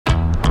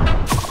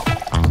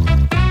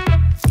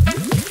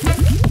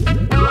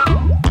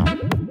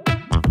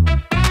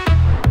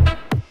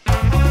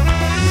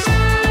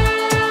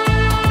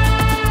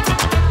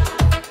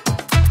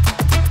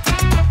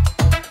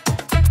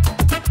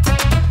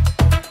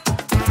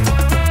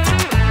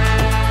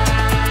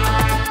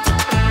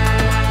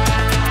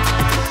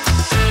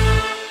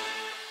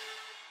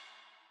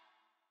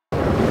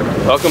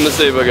Welcome to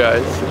Saba,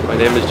 guys. My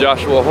name is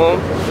Joshua Holm,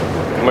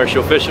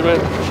 commercial fisherman.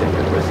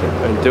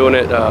 Been doing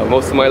it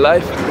most of my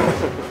life.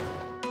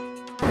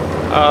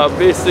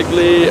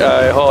 Basically,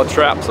 I haul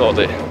traps all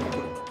day.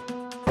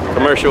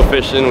 Commercial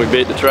fishing, we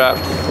bait the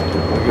traps.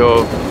 We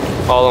go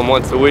haul them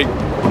once a week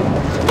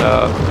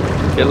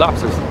and get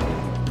lobsters.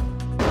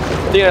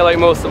 The thing I like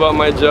most about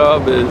my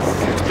job is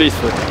it's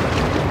peaceful.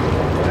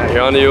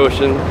 You're on the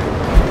ocean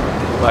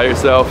by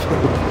yourself,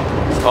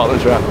 hauling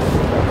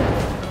traps.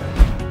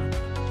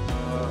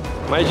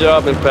 My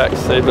job impacts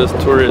Saba's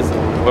tourism.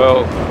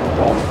 Well,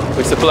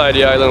 we supply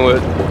the island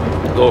with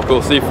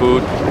local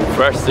seafood,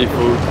 fresh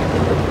seafood.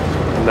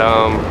 And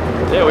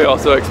yeah, we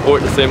also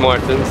export to St.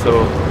 Martin,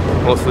 so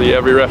mostly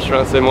every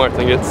restaurant in St.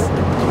 Martin gets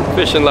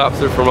fish and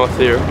lobster from us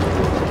here.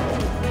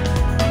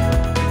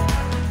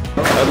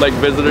 I'd like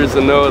visitors to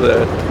know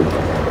that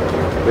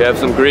we have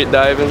some great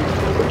diving,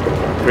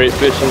 great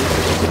fishing,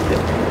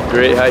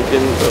 great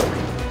hiking.